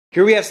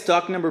Here we have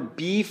stock number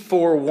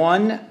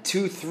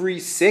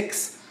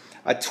B41236,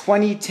 a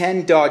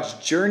 2010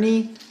 Dodge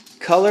Journey,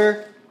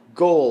 color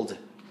gold.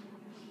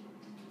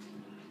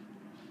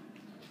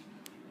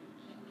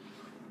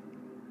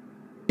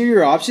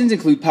 Interior options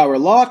include power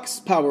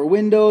locks, power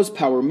windows,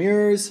 power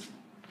mirrors,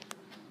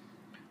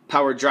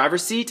 power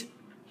driver's seat,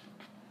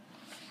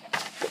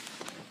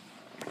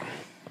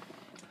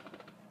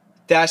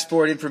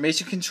 dashboard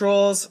information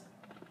controls,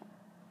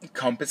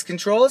 compass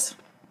controls,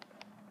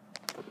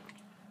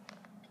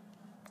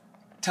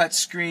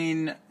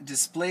 touchscreen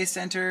display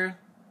center.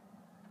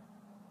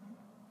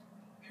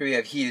 Here we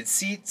have heated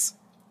seats,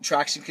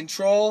 traction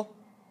control,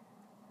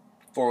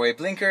 four-way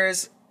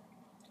blinkers,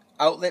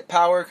 outlet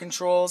power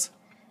controls,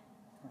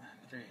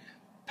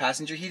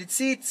 passenger heated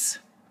seats.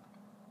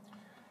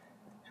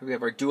 Here we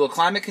have our dual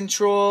climate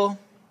control.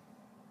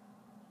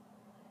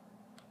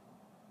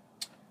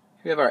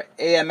 Here we have our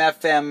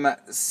AM/FM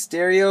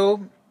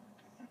stereo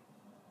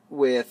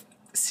with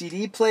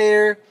CD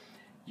player,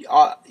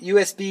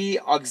 USB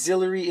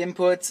auxiliary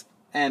inputs,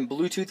 and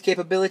Bluetooth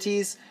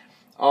capabilities.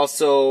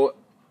 Also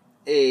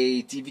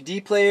a DVD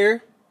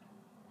player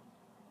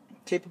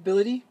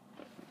capability.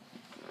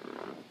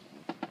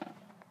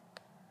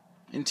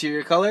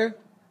 Interior color,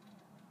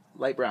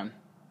 light brown.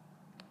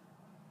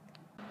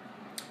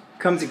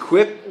 Comes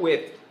equipped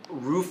with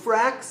roof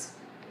racks,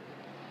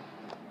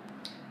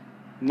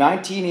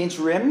 19-inch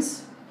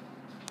rims,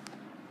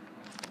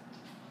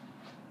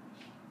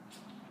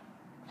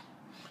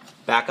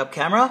 backup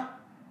camera,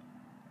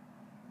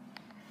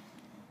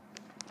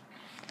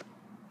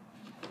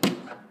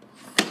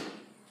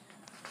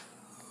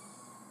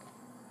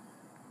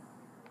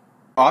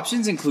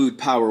 options include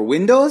power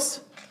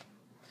windows,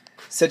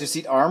 center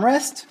seat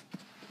armrest,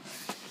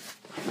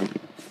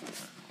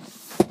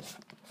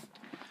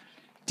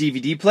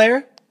 DVD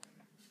player,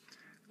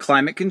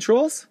 climate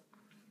controls,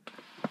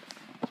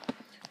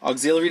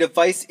 auxiliary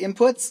device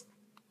inputs,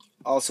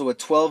 also a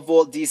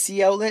 12-volt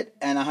DC outlet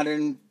and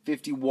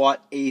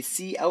 150-watt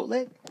AC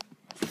outlet.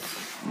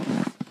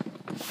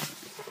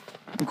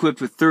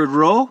 Equipped with third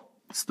row,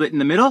 split in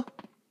the middle.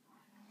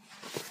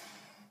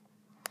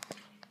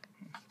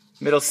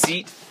 Middle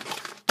seat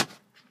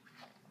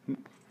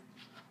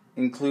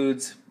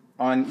includes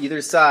on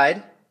either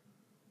side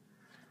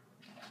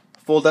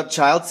fold-up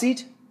child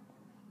seat.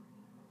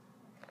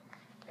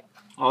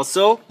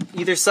 Also,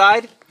 either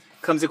side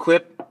comes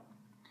equipped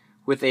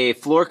with a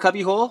floor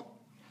cubby hole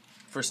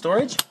for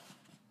storage.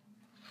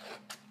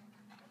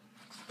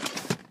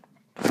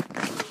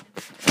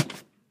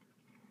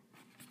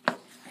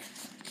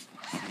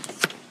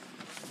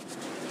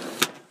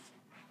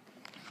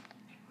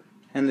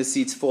 And the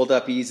seats fold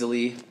up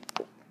easily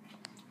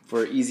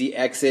for easy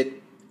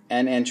exit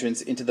and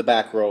entrance into the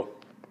back row.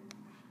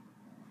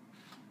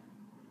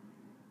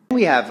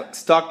 We have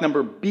stock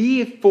number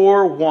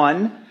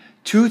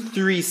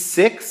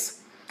B41236,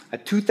 a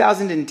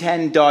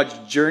 2010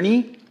 Dodge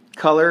Journey,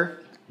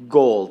 color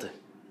gold.